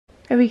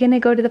Are we gonna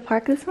go to the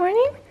park this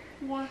morning?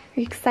 Yeah. Are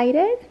you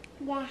excited?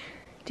 Yeah.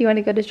 Do you want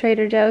to go to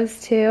Trader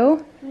Joe's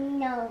too?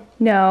 No.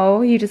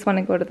 No, you just want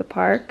to go to the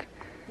park?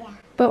 Yeah.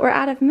 But we're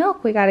out of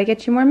milk. We gotta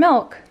get you more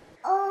milk.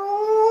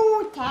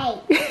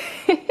 Okay.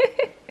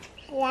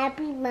 Love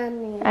you,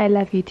 Mommy. I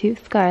love you too,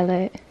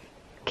 Scarlett.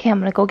 Okay, I'm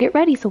gonna go get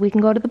ready so we can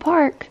go to the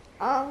park.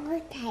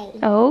 Okay.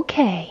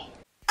 Okay.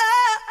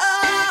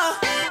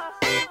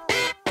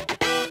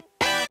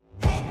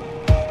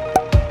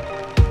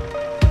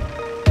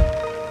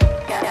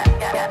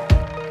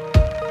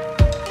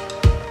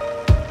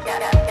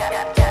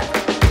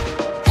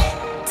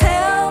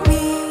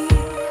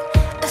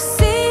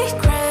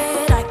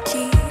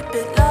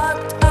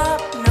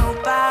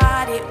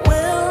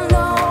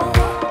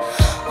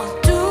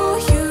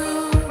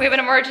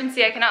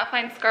 Emergency. I cannot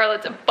find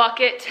Scarlett's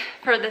bucket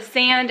for the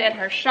sand and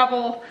her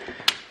shovel.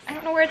 I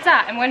don't know where it's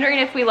at. I'm wondering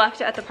if we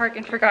left it at the park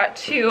and forgot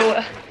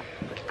to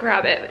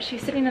grab it, but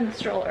she's sitting in the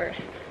stroller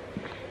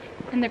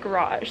in the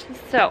garage.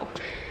 So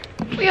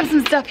we have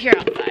some stuff here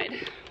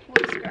outside.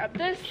 We'll just grab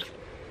this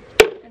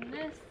and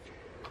this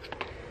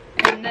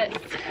and this.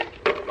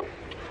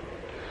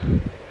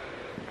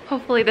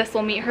 Hopefully this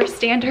will meet her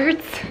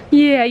standards.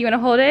 Yeah, you want to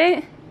hold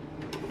it?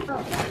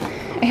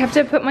 I have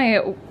to put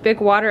my big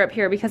water up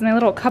here because my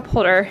little cup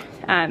holder,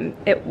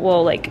 it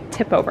will like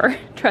tip over.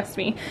 Trust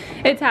me,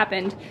 it's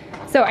happened.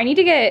 So I need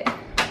to get,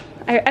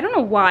 I don't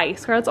know why,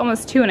 Scarlett's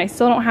almost 2 and I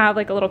still don't have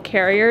like a little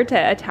carrier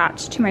to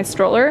attach to my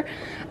stroller.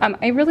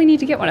 I really need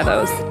to get one of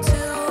those.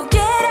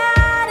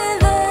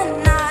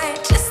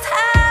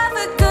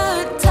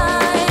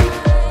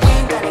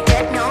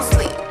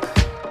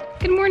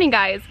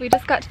 Guys, we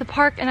just got to the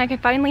park and I can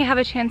finally have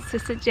a chance to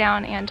sit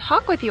down and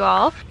talk with you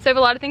all. So I have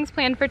a lot of things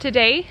planned for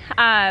today.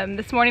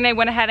 This morning I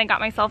went ahead and got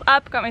myself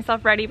up, got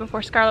myself ready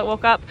before Scarlett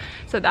woke up,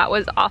 so that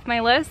was off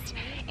my list.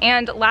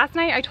 And last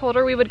night I told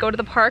her we would go to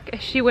the park.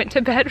 She went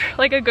to bed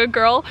like a good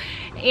girl,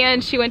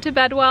 and she went to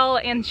bed well,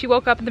 and she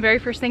woke up and the very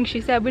first thing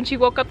she said when she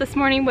woke up this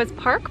morning was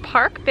park,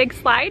 park, big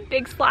slide,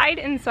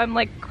 and so I'm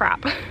like,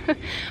 crap.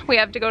 We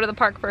have to go to the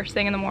park first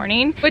thing in the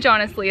morning, which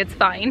honestly it's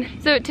fine.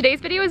 So today's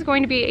video is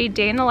going to be a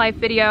day in the life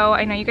video.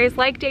 I know you guys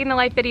like day in the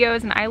life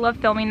videos and I love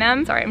filming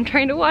them. Sorry, I'm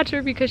trying to watch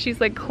her because she's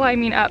like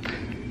climbing up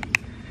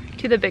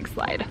to the big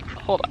slide.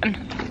 Hold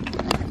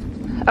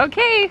on.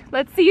 Okay,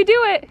 let's see you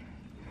do it.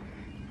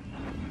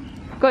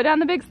 Go down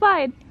the big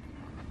slide.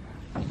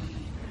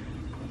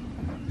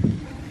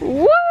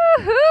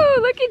 Woohoo!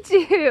 Look at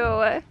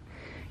you.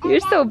 You're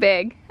so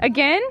big.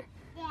 Again?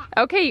 Yeah.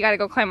 Okay, you gotta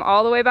go climb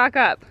all the way back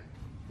up.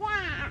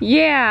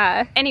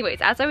 Yeah. Anyways,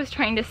 as I was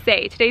trying to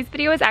say, today's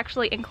video is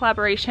actually in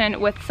collaboration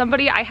with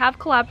somebody I have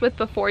collabed with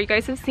before. You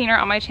guys have seen her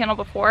on my channel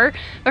before,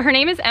 but her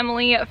name is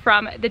Emily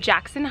from the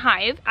Jackson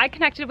Hive. I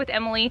connected with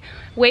Emily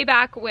way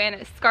back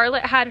when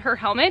Scarlett had her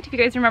helmet. If you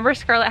guys remember,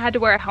 Scarlett had to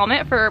wear a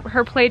helmet for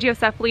her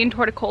plagiocephaly and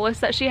torticollis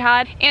that she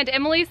had, and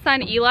Emily's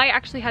son Eli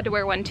actually had to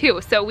wear one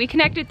too. So we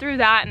connected through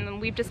that and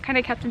we've just kind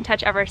of kept in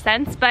touch ever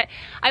since. But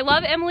I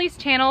love Emily's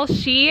channel.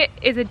 She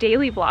is a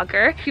daily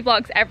vlogger. She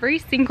vlogs every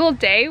single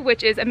day,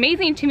 which is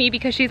amazing to me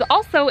because she's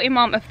also a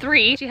mom of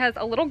 3. She has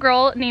a little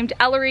girl named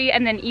Ellery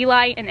and then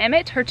Eli and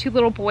Emmett, her 2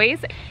 little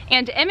boys.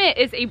 And Emmett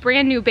is a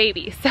brand new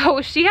baby.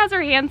 So she has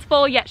her hands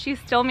full, yet she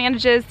still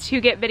manages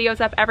to get videos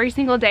up every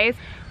single day.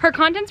 Her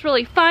content's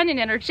really fun and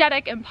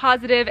energetic and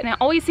positive, and it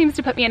always seems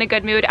to put me in a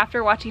good mood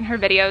after watching her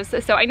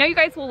videos. So I know you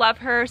guys will love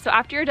her. So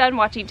after you're done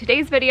watching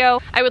today's video,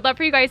 I would love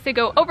for you guys to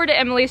go over to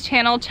Emily's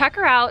channel, check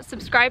her out,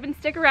 subscribe and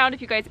stick around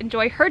if you guys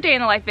enjoy her day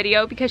in the life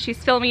video because she's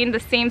filming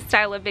the same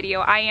style of video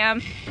I am.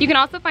 You can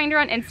also find her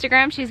on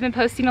Instagram. She's been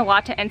posting a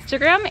lot to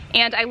Instagram,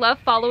 and I love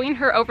following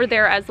her over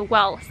there as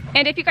well.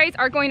 And if you guys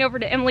are going over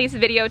to Emily's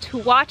video to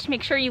watch,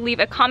 make sure you leave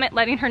a comment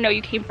letting her know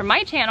you came from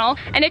my channel.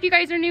 And if you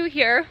guys are new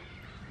here,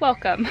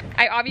 welcome.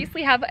 I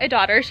obviously have a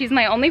daughter. She's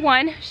my only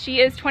one. She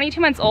is 22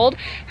 months old.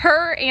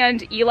 Her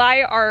and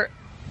Eli are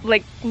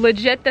like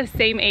legit the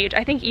same age.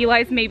 I think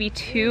Eli's maybe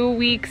 2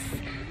 weeks.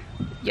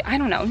 Yeah, I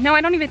don't know. No,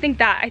 I don't even think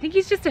that. I think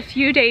he's just a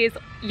few days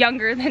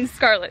younger than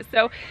Scarlett.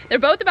 So they're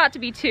both about to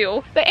be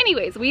 2. But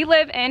anyways, we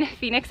live in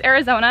Phoenix,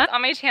 Arizona.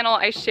 On my channel,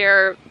 I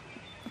share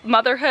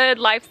motherhood,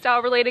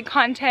 lifestyle related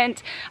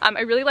content.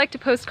 I really like to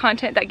post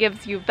content that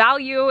gives you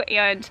value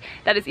and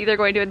that is either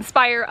going to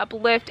inspire,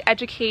 uplift,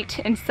 educate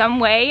in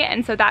some way,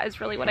 and so that is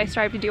really what I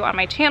strive to do on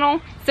my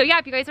channel. So yeah,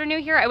 if you guys are new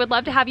here, I would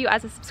love to have you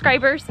as a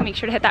subscriber, so make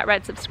sure to hit that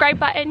red subscribe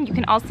button. You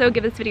can also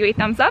give this video a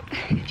thumbs up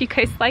if you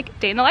guys like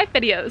day in the life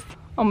videos.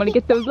 I'm gonna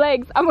get those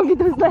legs. I'm gonna get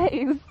those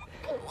legs.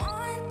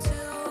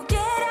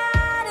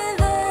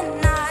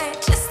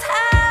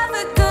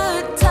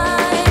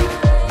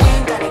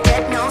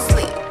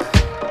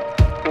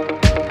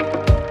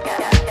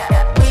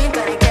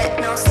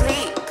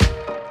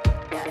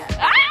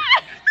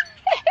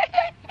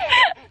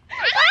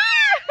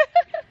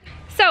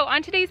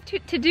 On today's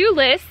to-do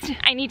list,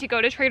 I need to go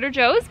to Trader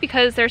Joe's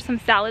because there's some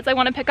salads I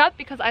want to pick up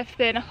because I've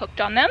been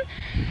hooked on them.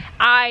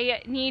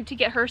 I need to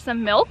get her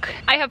some milk.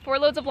 I have 4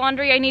 loads of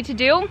laundry I need to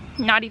do.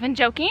 Not even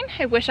joking.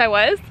 I wish I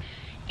was.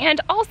 And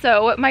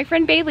also, my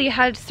friend Bailey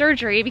had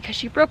surgery because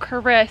she broke her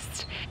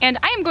wrist, and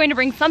I am going to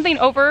bring something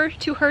over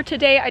to her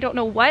today. I don't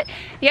know what.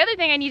 The other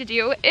thing I need to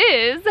do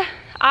is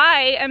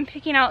I am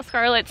picking out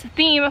Scarlett's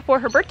theme for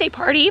her birthday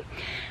party.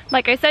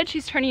 Like I said,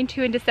 she's turning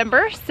 2 in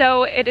December,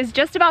 so it is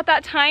just about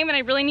that time, and I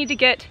really need to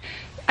get,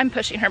 I'm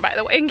pushing her by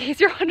the way, in case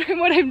you're wondering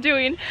what I'm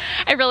doing.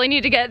 I really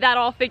need to get that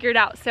all figured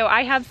out. So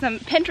I have some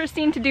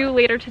Pinteresting to do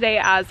later today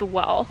as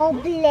well.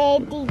 Help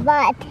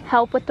ladybug.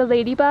 Help with the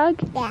ladybug?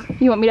 Yeah.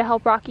 You want me to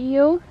help Rocky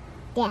you?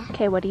 Yeah.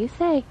 Okay, what do you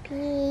say?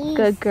 Please.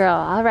 Good girl.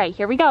 All right,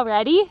 here we go.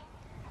 Ready?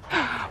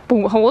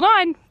 Boom, hold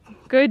on.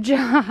 Good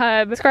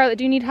job. Scarlett,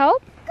 do you need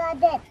help? Got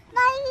it.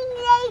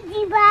 Bye,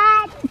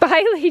 ladybug.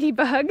 Bye,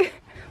 ladybug.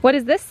 What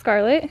is this,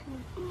 Scarlett?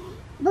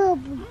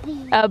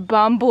 Bumblebee. A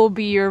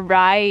bumblebee, you're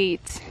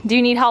right. Do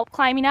you need help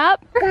climbing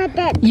up? Got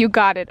it. You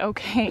got it,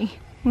 okay.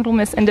 Little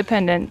Miss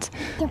Independent.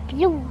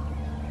 Peekaboo.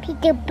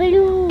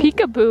 Peekaboo.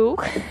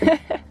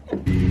 Peekaboo.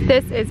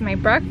 This is my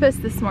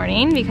breakfast this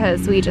morning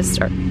because we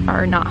just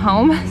are not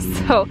home.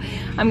 So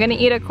I'm gonna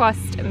eat a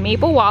crust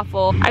maple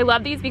waffle. I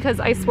love these because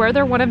I swear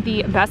they're one of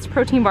the best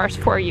protein bars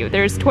for you.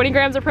 There's 20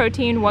 grams of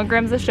protein, 1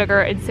 grams of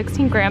sugar, and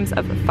 16 grams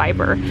of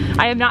fiber.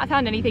 I have not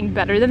found anything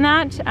better than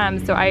that.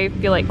 So I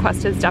feel like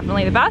Quest is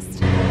definitely the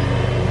best.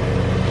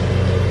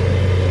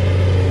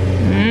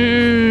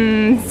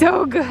 Mmm,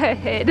 so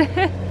good.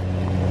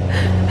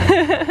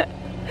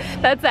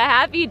 That's a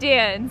happy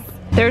dance.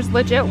 There's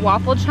legit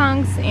waffle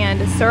chunks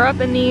and syrup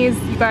in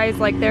these. You guys,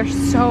 like, they're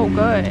so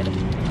good.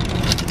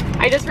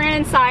 I just ran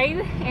inside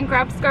and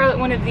grabbed Scarlett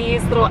one of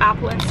these little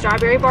apple and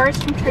strawberry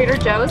bars from Trader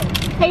Joe's.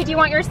 Hey, do you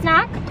want your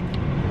snack?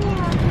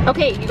 Yeah.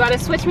 Okay, you gotta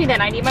switch me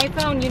then. I need my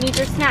phone, you need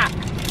your snack.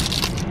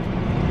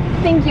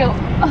 Thank you.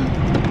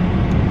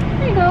 Oh,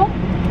 there you go.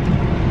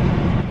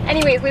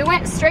 Anyways, we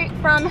went straight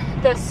from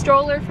the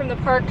stroller from the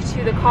park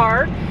to the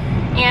car,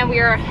 and we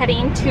are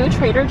heading to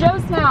Trader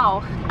Joe's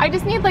now. I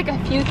just need like a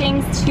few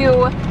things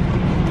to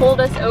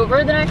hold us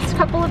over the next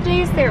couple of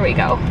days. There we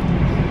go.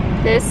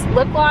 This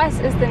lip gloss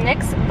is the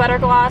NYX Butter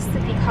Gloss, the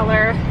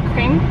color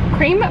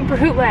Creme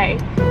Brulee.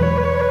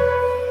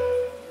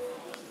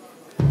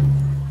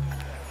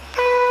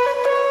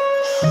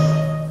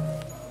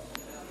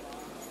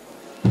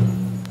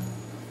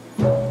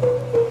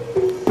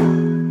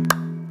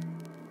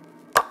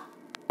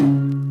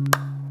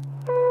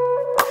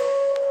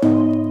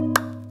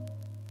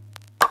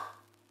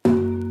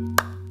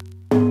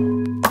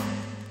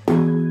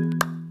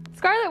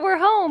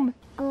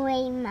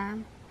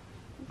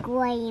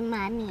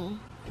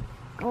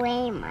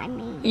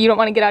 You don't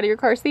want to get out of your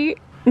car seat?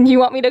 You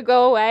want me to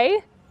go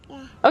away?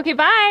 Yeah. Okay,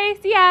 bye.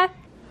 See ya.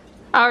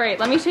 All right,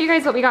 let me show you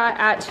guys what we got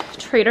at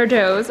Trader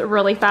Joe's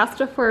really fast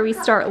before we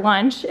start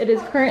lunch. It is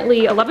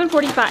currently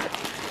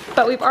 11:45,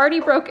 but we've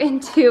already broke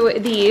into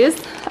these.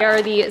 They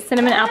are the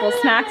cinnamon apple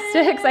snack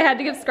sticks. I had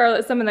to give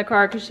Scarlett some in the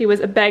car because she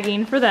was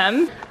begging for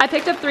them. I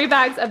picked up 3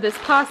 bags of this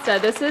pasta.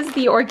 This is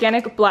the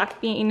organic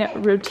black bean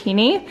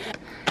rotini.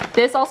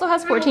 This also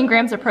has 14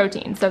 grams of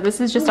protein, so this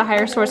is just a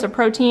higher source of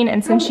protein,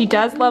 and since she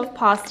does love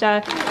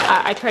pasta,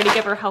 I try to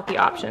give her healthy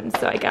options,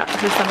 so I got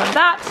her some of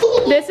that.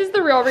 This is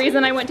the real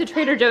reason I went to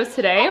Trader Joe's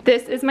today.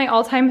 This is my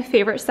all-time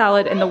favorite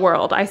salad in the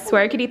world. I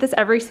swear I could eat this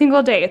every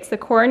single day. It's the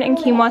corn and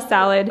quinoa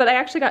salad, but I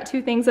actually got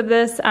 2 things of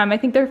this. I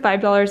think they're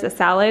 $5 a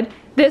salad.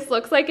 This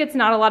looks like it's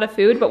not a lot of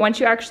food, but once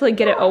you actually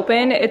get it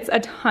open, it's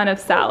a ton of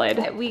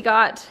salad. We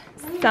got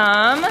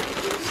some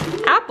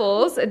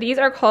apples. These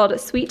are called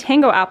Sweet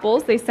Tango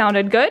apples. They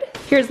sounded good.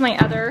 Here's my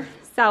other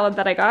salad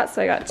that I got.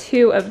 So I got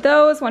 2 of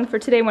those, one for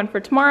today, one for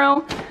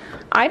tomorrow.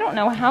 I don't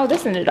know how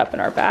this ended up in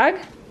our bag.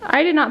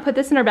 I did not put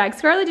this in our bag.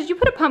 Scarlett, did you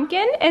put a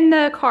pumpkin in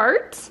the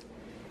cart?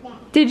 Yeah.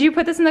 Did you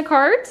put this in the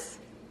cart?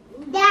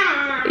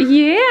 Yeah.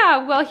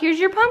 Yeah, well, here's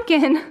your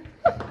pumpkin.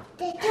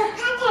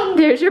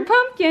 There's your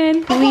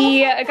pumpkin.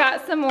 We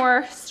got some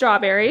more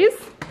strawberries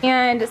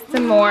and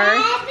some more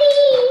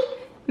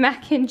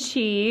mac and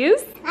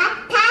cheese.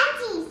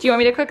 Do you want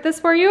me to cook this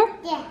for you?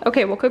 Yeah.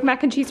 Okay, we'll cook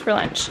mac and cheese for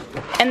lunch.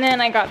 And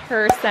then I got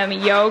her some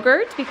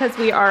yogurt because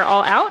we are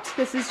all out.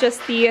 This is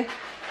just the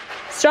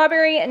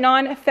strawberry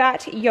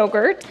non-fat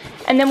yogurt.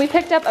 And then we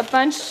picked up a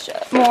bunch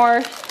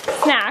more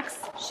snacks.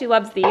 She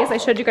loves these. I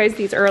showed you guys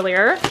these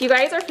earlier. You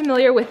guys are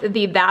familiar with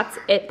the That's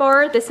It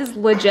bar. This is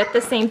legit the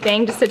same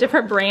thing, just a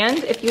different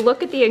brand. If you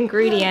look at the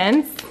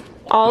ingredients,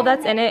 all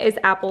that's in it is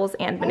apples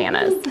and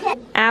bananas.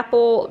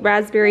 Apple,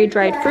 raspberry,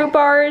 dried fruit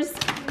bars.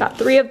 Got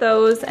 3 of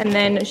those, and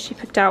then she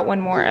picked out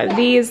 1 more of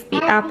these, the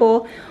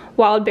apple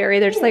wild berry.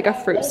 They're just like a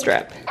fruit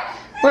strip.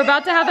 We're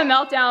about to have a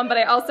meltdown, but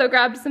I also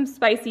grabbed some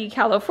spicy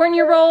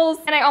California rolls.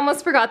 And I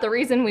almost forgot the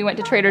reason we went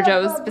to Trader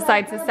Joe's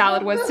besides the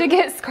salad was to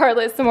get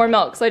Scarlett some more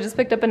milk. So I just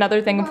picked up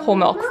another thing of whole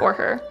milk for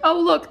her. Oh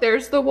look,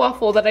 there's the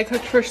waffle that I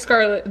cooked for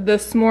Scarlett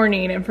this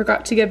morning and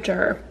forgot to give to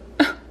her.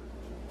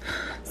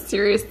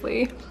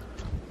 Seriously.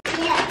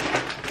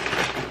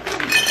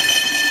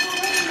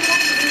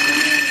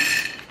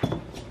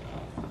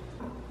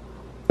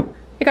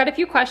 I got a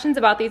few questions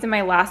about these in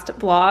my last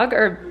vlog,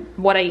 or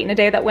what I eat in a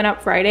day that went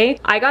up Friday.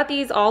 I got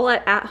these all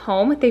at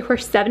home. They were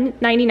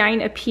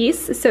 $7.99 a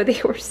piece, so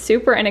they were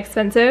super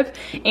inexpensive,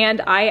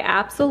 and I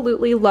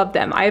absolutely love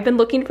them. I've been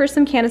looking for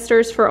some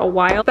canisters for a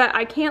while, but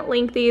I can't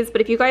link these,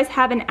 but if you guys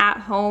have an at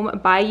home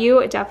by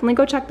you, definitely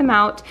go check them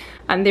out.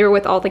 They were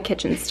with all the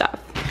kitchen stuff.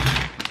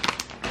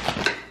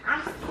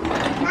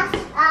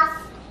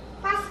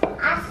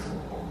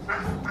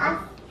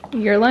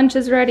 Your lunch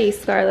is ready,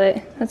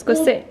 Scarlett. Let's go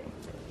sit.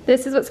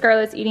 This is what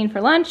Scarlett's eating for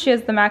lunch. She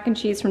has the mac and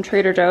cheese from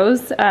Trader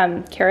Joe's,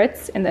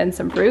 carrots, and then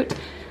some fruit.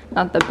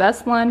 Not the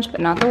best lunch,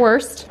 but not the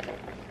worst.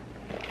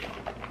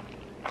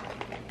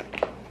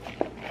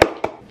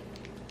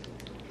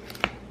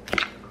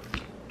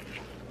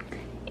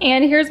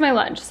 And here's my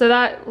lunch. So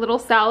that little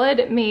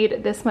salad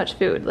made this much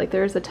food. Like,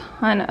 there's a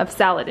ton of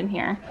salad in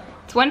here.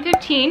 It's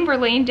 1:15, we're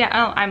laying down,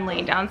 oh, I'm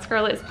laying down.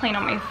 Scarlett is playing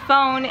on my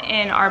phone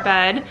in our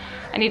bed.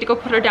 I need to go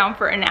put her down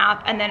for a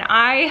nap, and then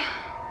I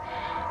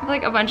have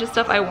like a bunch of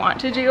stuff I want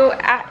to do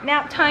at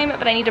nap time,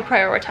 but I need to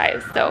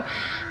prioritize. So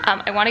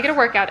I want to get a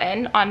workout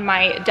in on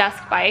my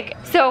desk bike.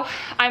 So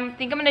I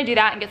think I'm gonna do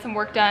that and get some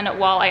work done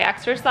while I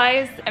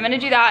exercise. I'm gonna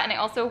do that, and I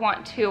also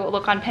want to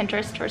look on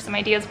Pinterest for some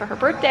ideas for her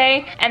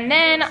birthday. And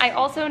then I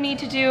also need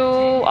to do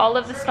all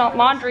of this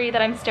laundry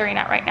that I'm staring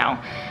at right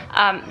now.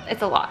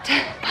 It's a lot,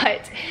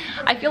 but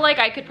I feel like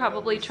I could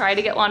probably try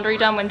to get laundry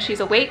done when she's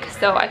awake,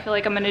 so I feel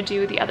like I'm gonna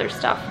do the other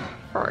stuff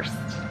first.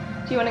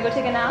 Do you wanna go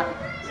take a nap?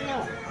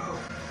 No.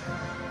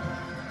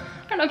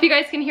 I don't know if you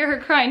guys can hear her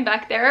crying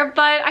back there,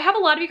 but I have a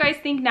lot of you guys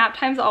think nap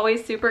time's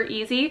always super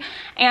easy,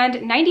 and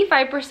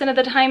 95% of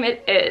the time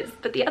it is,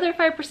 but the other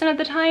 5% of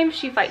the time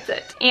she fights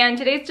it. And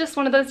today's just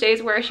one of those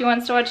days where she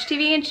wants to watch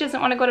TV and she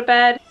doesn't want to go to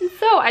bed. And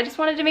so I just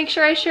wanted to make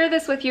sure I share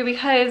this with you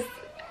because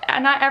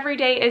not every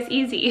day is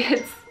easy.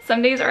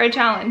 Some days are a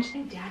challenge. I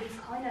think Daddy's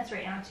calling us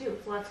right now too,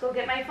 so let's go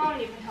get my phone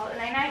and you can tell it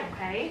night-night,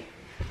 okay?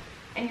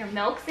 And your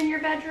milk's in your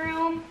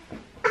bedroom.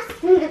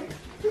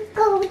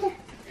 Go.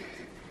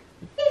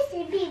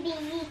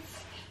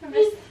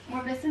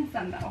 We're missing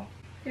some though.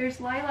 There's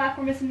Lilac,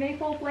 we're missing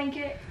Maple,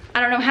 Blanket.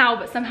 I don't know how,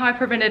 but somehow I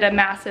prevented a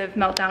massive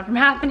meltdown from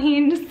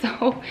happening,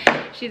 so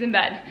she's in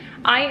bed.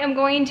 I am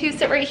going to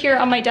sit right here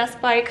on my desk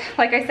bike,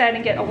 like I said,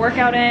 and get a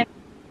workout in.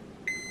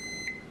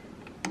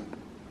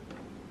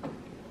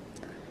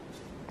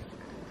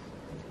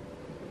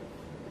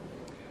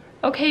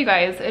 Okay, you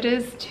guys, it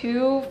is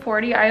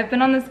 2:40. I have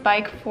been on this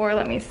bike for,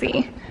 let me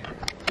see,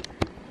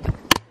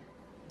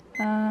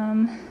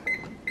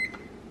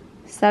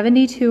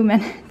 72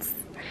 minutes.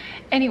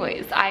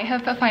 Anyways, I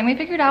have finally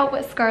figured out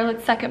what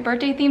Scarlett's second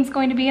birthday theme is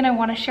going to be, and I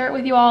want to share it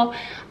with you all.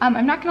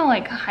 I'm not gonna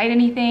like hide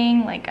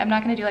anything, like I'm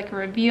not gonna do like a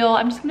reveal.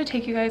 I'm just gonna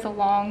take you guys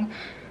along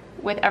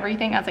with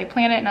everything as I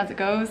plan it and as it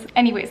goes.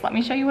 Anyways, let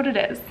me show you what it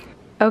is.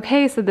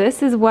 Okay, so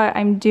this is what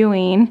I'm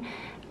doing.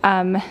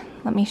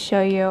 Let me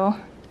show you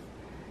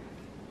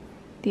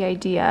the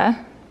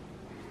idea.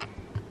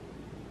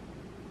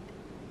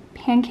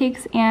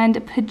 Pancakes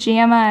and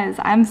pajamas.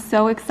 I'm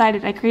so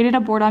excited. I created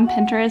a board on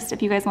Pinterest.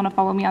 If you guys want to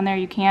follow me on there,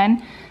 you can.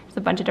 There's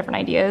a bunch of different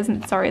ideas,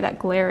 and sorry that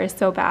glare is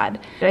so bad.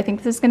 But I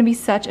think this is gonna be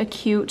such a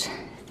cute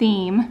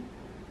theme.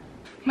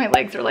 My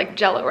legs are like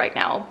jello right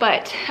now,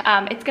 but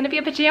it's gonna be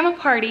a pajama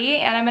party,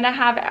 and I'm gonna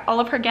have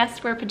all of her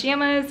guests wear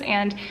pajamas,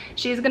 and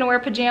she's gonna wear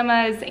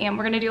pajamas, and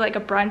we're gonna do like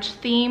a brunch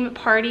theme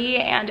party,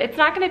 and it's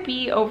not gonna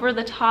be over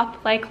the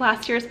top like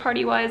last year's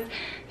party was.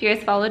 If you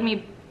guys followed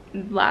me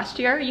last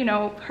year, you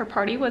know, her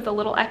party was a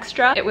little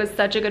extra. It was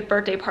such a good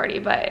birthday party,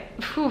 but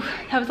whew,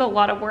 that was a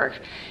lot of work.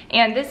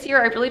 And this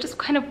year I really just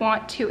kind of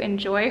want to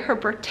enjoy her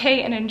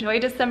birthday and enjoy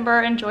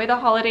December, enjoy the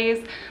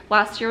holidays.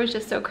 Last year was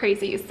just so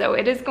crazy. So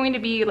it is going to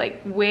be like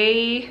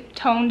way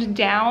toned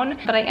down,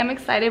 but I am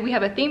excited. We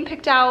have a theme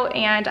picked out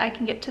and I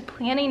can get to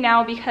planning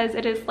now because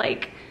it is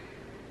like,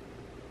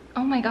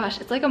 oh my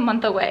gosh, it's like a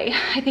month away.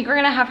 I think we're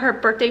gonna have her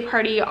birthday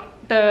party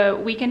the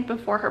weekend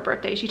before her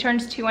birthday. She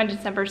turns 2 on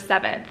December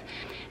 7th.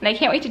 And I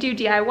can't wait to do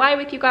DIY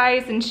with you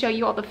guys and show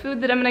you all the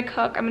food that I'm gonna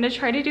cook. I'm gonna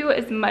try to do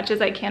as much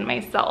as I can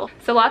myself.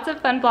 So lots of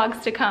fun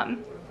vlogs to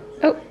come.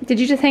 Oh, did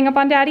you just hang up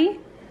on Daddy?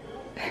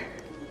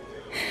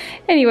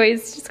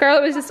 Anyways,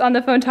 Scarlett was just on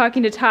the phone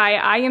talking to Ty.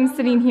 I am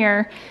sitting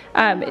here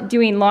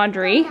doing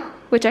laundry,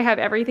 which I have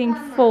everything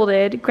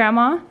folded.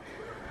 Grandma,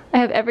 I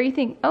have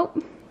everything. Oh,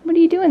 what are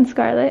you doing,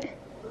 Scarlett?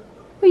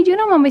 What are you doing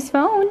on Mommy's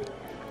phone?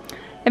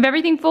 I have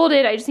everything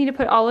folded. I just need to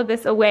put all of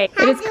this away.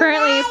 It is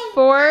currently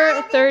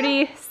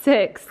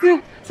 4:36.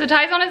 So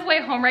Ty's on his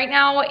way home right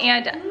now,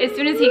 and as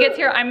soon as he gets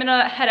here, I'm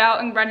gonna head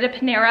out and run to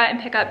Panera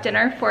and pick up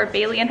dinner for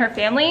Bailey and her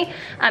family,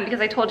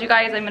 because I told you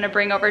guys I'm gonna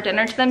bring over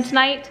dinner to them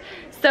tonight.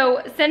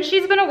 So since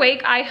she's been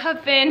awake, I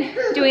have been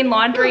doing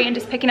laundry and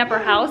just picking up her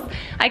house.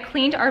 I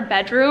cleaned our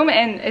bedroom,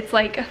 and it's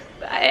like, it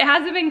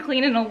hasn't been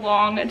clean in a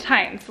long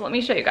time. So let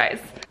me show you guys.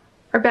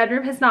 Our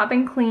bedroom has not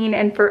been clean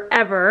in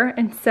forever,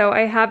 and so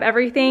I have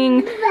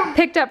everything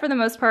picked up for the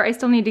most part. I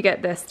still need to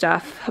get this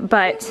stuff,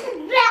 but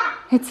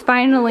it's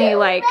finally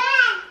like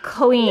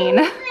clean.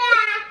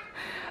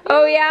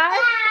 Oh yeah?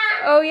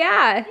 Oh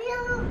yeah.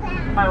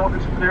 Hi, welcome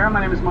to Panera. My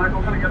name is Michael.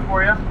 What can I get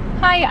for you?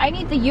 Hi, I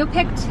need the You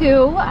Pick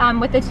 2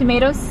 with the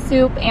tomato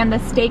soup and the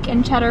steak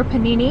and cheddar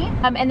panini.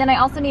 And then I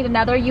also need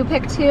another You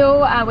Pick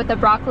 2 with the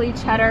broccoli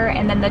cheddar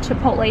and then the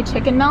chipotle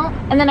chicken melt.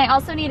 And then I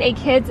also need a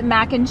kid's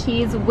mac and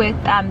cheese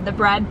with the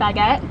bread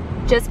baguette.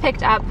 Just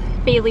picked up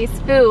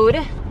Bailey's food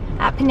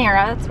at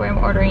Panera. That's where I'm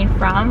ordering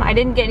from. I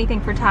didn't get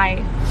anything for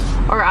Ty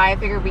or I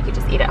figured we could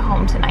just eat at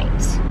home tonight.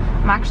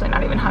 I'm actually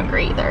not even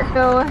hungry either.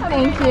 So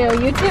thank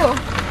you, you too.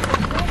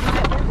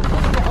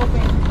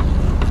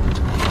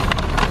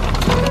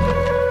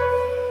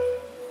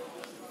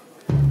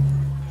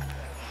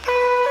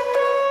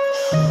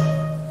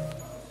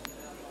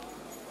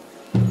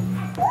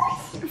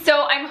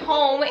 So I'm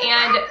home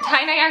and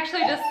Ty and I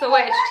actually just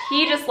switched.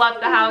 He just left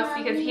the house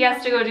because he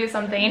has to go do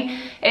something.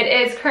 It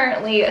is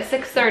currently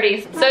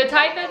 6:30. So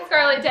Ty fed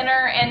Scarlett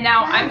dinner and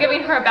now I'm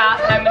giving her a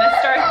bath and I'm gonna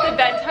start the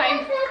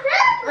bedtime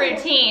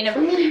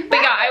routine.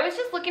 But yeah, I was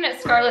just looking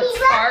at Scarlett's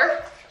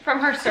scarf from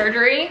her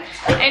surgery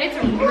and it's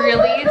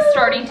really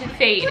starting to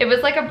fade. It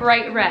was like a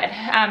bright red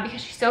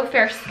because she's so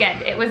fair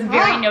skinned. It was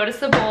very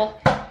noticeable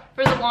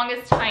for the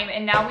longest time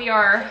and now we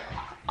are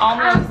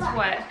almost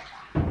what?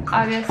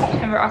 August,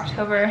 September,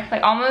 October,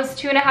 like almost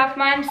 2.5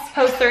 months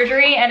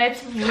post-surgery and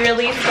it's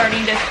really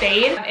starting to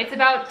fade. It's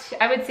about,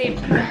 I would say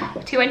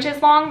 2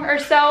 inches long or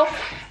so.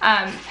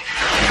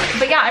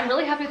 But yeah, I'm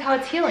really happy with how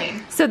it's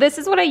healing. So this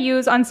is what I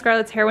use on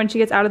Scarlett's hair when she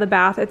gets out of the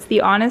bath. It's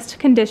the Honest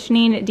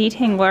Conditioning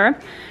Detangler.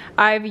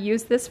 I've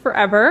used this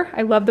forever.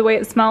 I love the way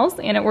it smells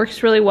and it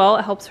works really well.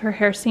 It helps her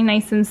hair stay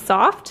nice and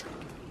soft.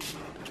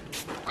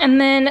 And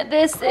then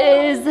this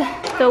is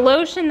the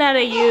lotion that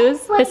I use.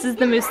 This is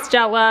the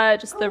Mustela,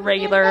 just the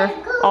regular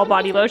all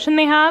body lotion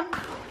they have.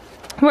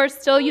 We're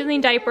still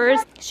using diapers.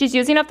 She's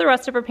using up the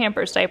rest of her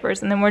Pampers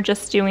diapers and then we're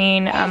just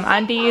doing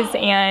undies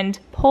and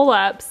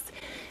pull-ups.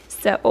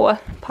 So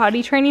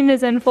potty training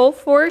is in full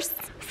force.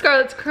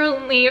 Scarlett's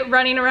currently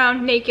running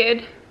around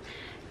naked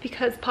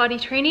because potty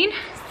training.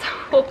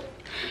 So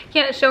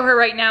can't show her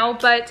right now,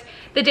 but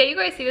the day you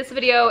guys see this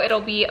video,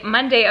 it'll be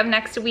Monday of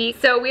next week.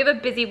 So we have a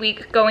busy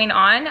week going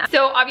on.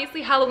 So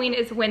obviously Halloween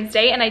is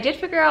Wednesday and I did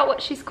figure out what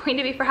she's going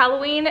to be for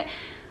Halloween.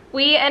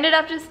 We ended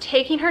up just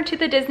taking her to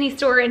the Disney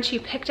store and she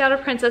picked out a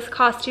princess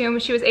costume.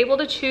 She was able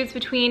to choose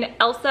between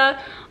Elsa,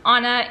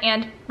 Anna,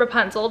 and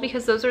Rapunzel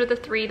because those are the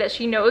 3 that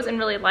she knows and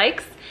really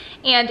likes.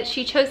 And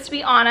she chose to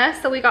be Anna,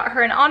 so we got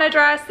her an Anna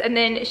dress and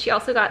then she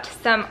also got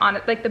some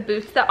Anna, like the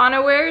boots that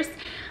Anna wears.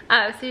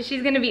 So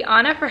she's gonna be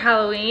Anna for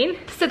Halloween.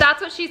 So that's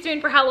what she's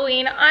doing for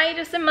Halloween. I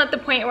just am at the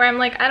point where I'm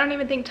like, I don't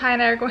even think Ty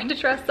and I are going to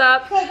dress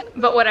up,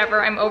 but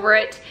whatever, I'm over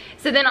it.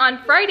 So then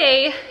on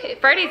Friday's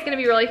gonna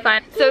be really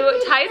fun. So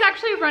Ty is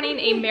actually running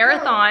a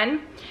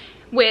marathon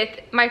with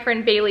my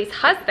friend Bailey's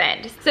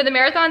husband. So the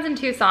marathon's in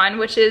Tucson,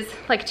 which is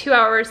like 2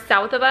 hours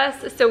south of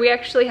us. So we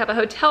actually have a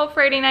hotel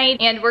Friday night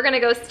and we're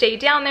gonna go stay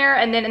down there.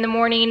 And then in the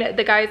morning,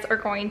 the guys are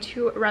going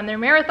to run their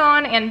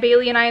marathon and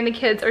Bailey and I and the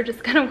kids are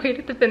just gonna wait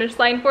at the finish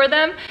line for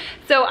them.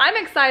 So I'm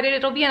excited.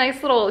 It'll be a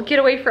nice little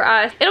getaway for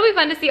us. It'll be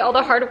fun to see all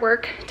the hard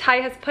work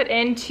Ty has put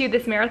into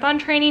this marathon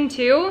training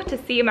too, to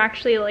see him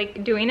actually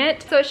like doing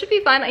it. So it should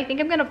be fun. I think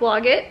I'm gonna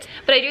vlog it,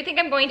 but I do think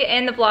I'm going to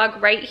end the vlog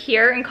right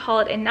here and call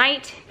it a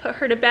night, put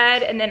her to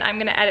bed, and then I'm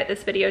gonna edit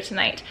this video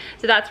tonight.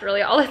 So that's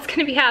really all that's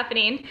gonna be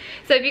happening.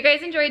 So if you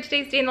guys enjoyed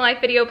today's day in the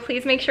life video,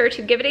 please make sure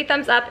to give it a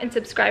thumbs up and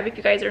subscribe if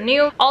you guys are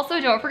new. Also,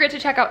 don't forget to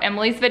check out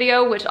Emily's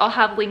video, which I'll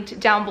have linked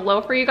down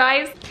below for you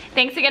guys.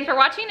 Thanks again for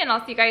watching and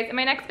I'll see you guys in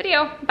my next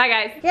video. Bye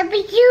guys. Love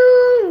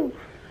you.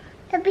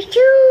 Love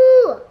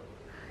you.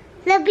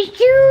 Love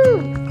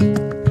you.